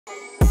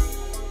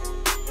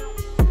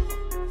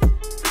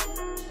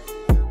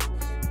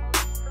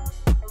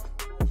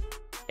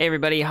Hey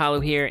everybody,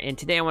 Hollow here, and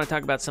today I want to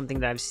talk about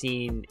something that I've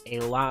seen a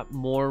lot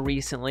more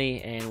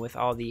recently, and with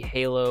all the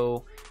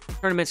Halo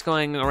tournaments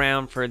going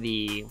around for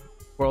the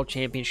World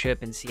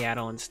Championship in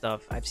Seattle and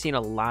stuff, I've seen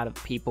a lot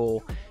of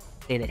people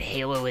say that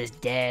Halo is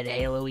dead,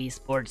 Halo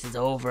Esports is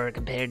over,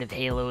 competitive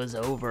Halo is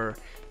over,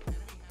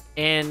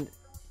 and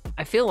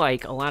I feel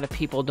like a lot of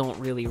people don't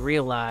really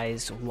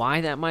realize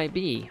why that might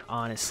be,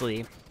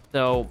 honestly.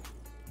 So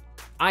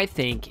I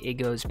think it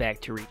goes back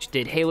to Reach.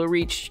 Did Halo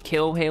Reach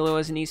kill Halo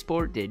as an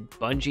esport? Did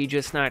Bungie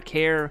just not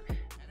care?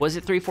 Was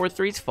it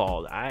 343's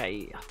fault?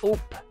 I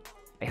hope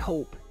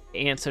to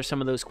answer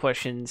some of those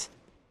questions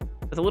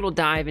with a little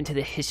dive into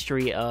the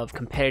history of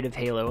competitive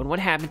Halo and what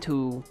happened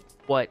to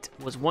what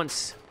was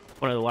once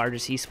one of the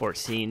largest esports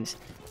scenes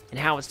and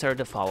how it started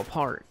to fall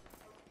apart.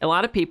 A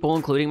lot of people,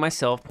 including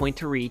myself, point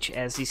to Reach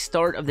as the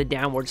start of the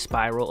downward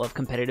spiral of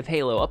competitive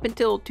Halo. Up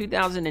until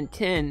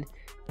 2010,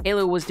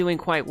 Halo was doing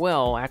quite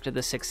well after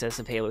the success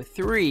of Halo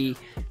 3.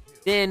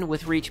 Then,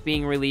 with Reach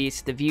being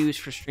released, the views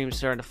for streams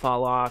started to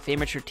fall off,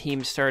 amateur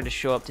teams started to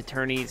show up to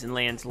tourneys and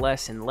lands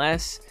less and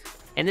less,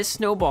 and this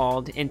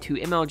snowballed into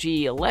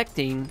MLG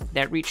electing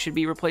that Reach should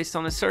be replaced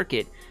on the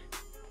circuit.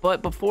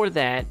 But before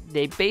that,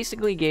 they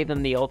basically gave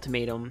them the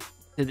ultimatum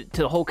to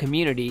the whole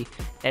community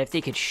that if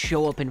they could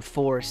show up in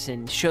force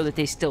and show that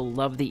they still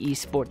love the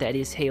esport that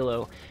is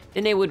Halo,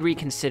 then they would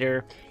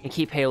reconsider and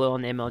keep Halo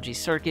on the MLG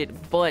circuit,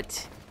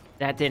 but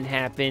that didn't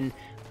happen.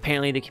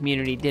 Apparently the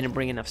community didn't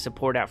bring enough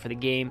support out for the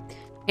game.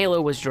 Halo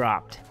was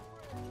dropped.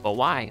 But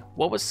why?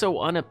 What was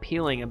so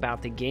unappealing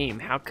about the game?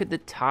 How could the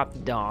top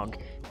dog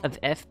of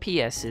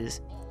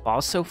FPSs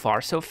fall so far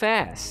so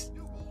fast?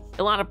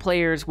 A lot of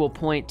players will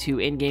point to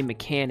in-game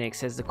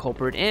mechanics as the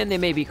culprit, and they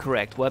may be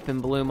correct. Weapon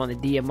bloom on the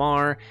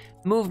DMR,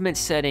 movement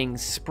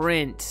settings,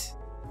 sprint.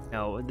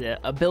 The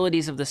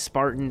abilities of the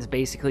Spartans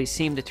basically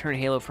seem to turn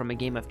Halo from a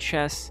game of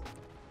chess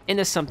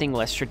into something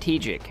less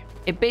strategic.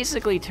 It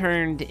basically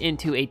turned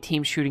into a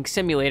team shooting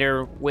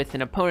simulator with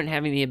an opponent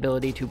having the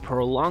ability to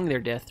prolong their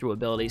death through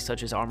abilities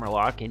such as armor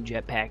lock and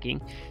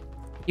jetpacking.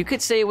 You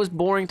could say it was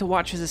boring to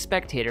watch as a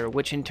spectator,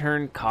 which in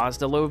turn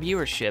caused a low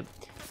viewership.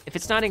 If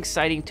it's not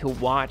exciting to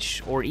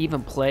watch or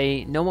even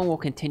play, no one will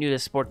continue to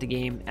support the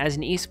game as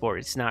an esport.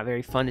 It's not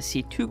very fun to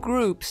see two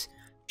groups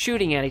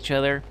shooting at each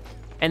other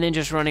and then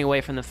just running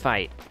away from the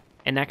fight.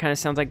 And that kind of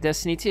sounds like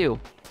Destiny 2.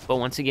 But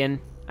once again,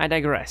 I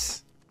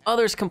digress.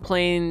 Others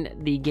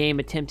complain the game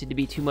attempted to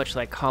be too much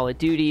like Call of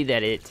Duty,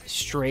 that it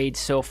strayed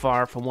so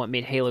far from what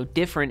made Halo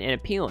different and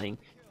appealing.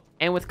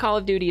 And with Call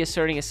of Duty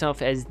asserting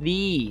itself as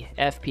the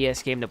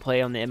FPS game to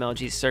play on the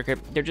MLG circuit,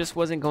 there just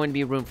wasn't going to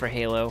be room for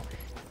Halo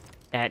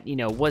that,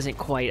 wasn't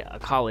quite a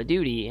Call of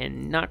Duty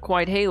and not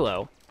quite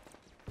Halo.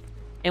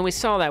 And we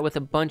saw that with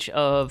a bunch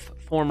of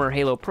former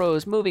Halo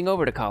pros moving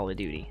over to Call of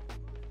Duty.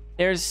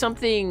 There's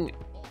something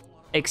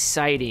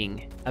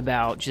exciting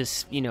about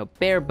just,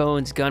 bare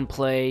bones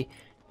gunplay,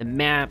 the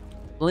map,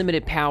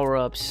 limited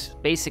power-ups,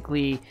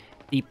 basically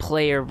the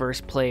player versus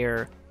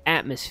player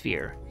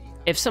atmosphere.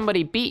 If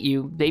somebody beat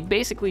you, they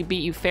basically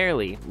beat you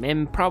fairly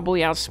and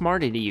probably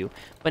outsmarted you.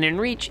 But in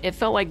Reach, it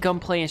felt like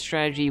gunplay and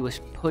strategy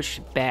was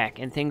pushed back,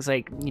 and things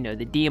like, the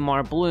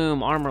DMR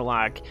bloom, armor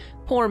lock,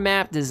 poor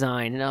map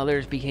design, and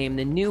others became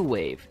the new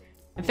wave.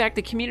 In fact,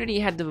 the community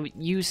had to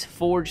use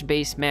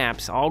Forge-based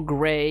maps, all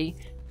gray,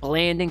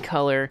 bland in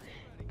color,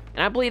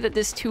 and I believe that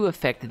this too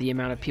affected the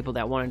amount of people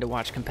that wanted to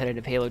watch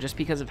competitive Halo just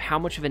because of how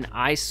much of an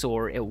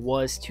eyesore it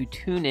was to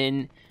tune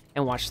in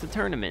and watch the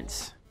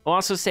tournaments. I'll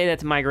also say that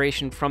the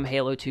migration from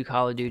Halo to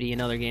Call of Duty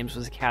and other games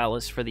was a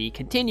catalyst for the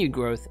continued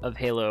growth of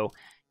Halo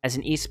as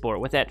an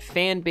esport. With that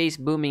fan base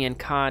booming in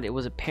COD, it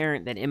was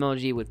apparent that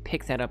MLG would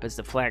pick that up as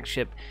the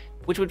flagship,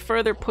 which would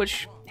further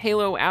push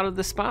Halo out of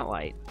the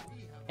spotlight.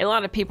 A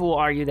lot of people will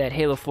argue that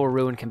Halo 4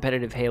 ruined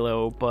competitive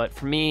Halo, but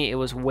for me, it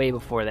was way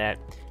before that.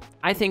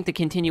 I think the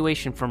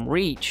continuation from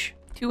Reach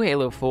to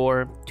Halo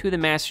 4 to the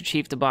Master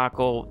Chief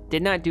debacle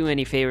did not do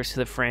any favors to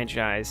the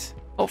franchise.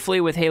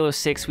 Hopefully with Halo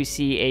 6 we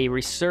see a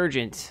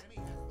resurgence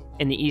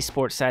in the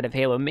esports side of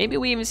Halo. Maybe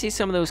we even see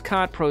some of those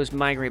COD pros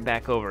migrate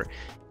back over.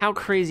 How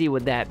crazy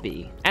would that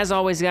be? As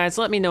always guys,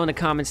 let me know in the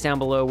comments down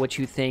below what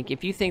you think.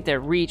 If you think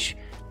that Reach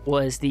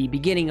was the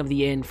beginning of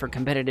the end for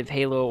competitive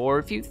Halo, or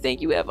if you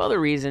think you have other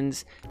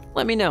reasons,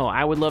 let me know.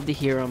 I would love to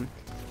hear them.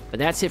 But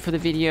that's it for the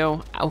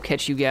video. I'll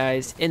catch you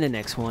guys in the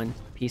next one.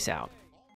 Peace out.